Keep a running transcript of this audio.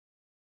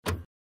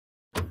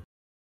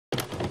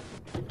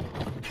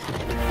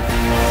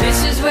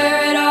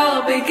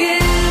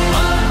begin.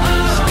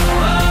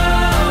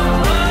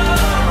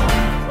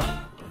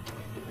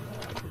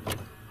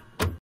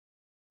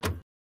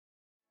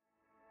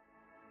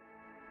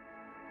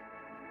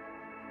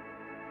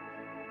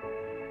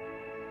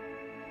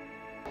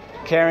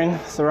 Karen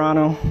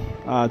Serrano,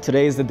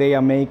 today is the day I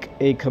make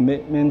a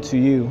commitment to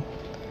you.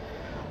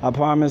 I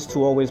promise to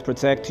always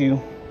protect you.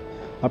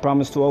 I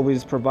promise to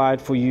always provide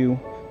for you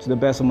to the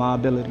best of my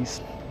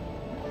abilities.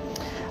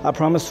 I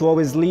promise to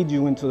always lead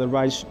you into the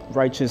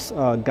righteous,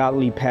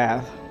 godly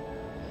path.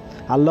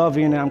 I love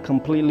you and I'm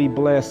completely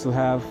blessed to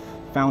have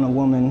found a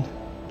woman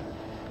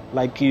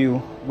like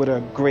you with a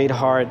great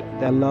heart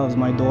that loves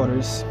my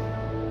daughters.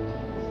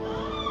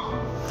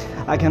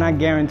 I cannot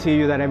guarantee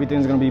you that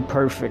everything's gonna be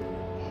perfect,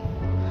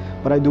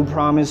 but I do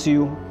promise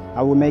you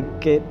I will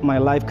make it my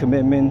life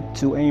commitment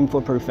to aim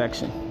for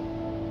perfection.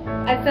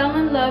 I fell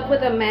in love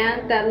with a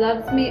man that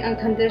loves me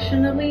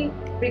unconditionally,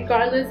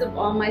 regardless of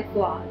all my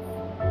flaws.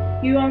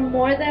 You are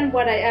more than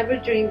what I ever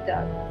dreamed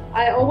of.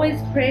 I always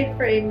prayed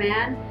for a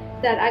man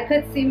that I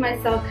could see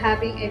myself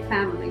having a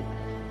family.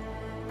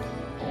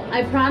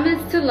 I promise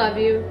to love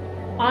you,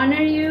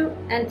 honor you,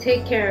 and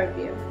take care of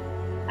you.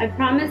 I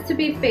promise to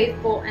be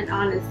faithful and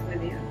honest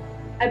with you.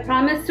 I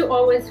promise to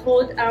always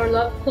hold our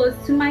love close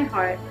to my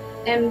heart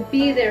and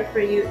be there for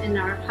you in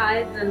our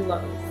highs and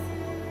lows.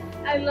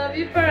 I love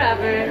you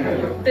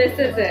forever. This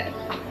is it.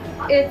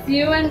 It's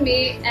you and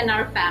me and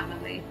our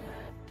family.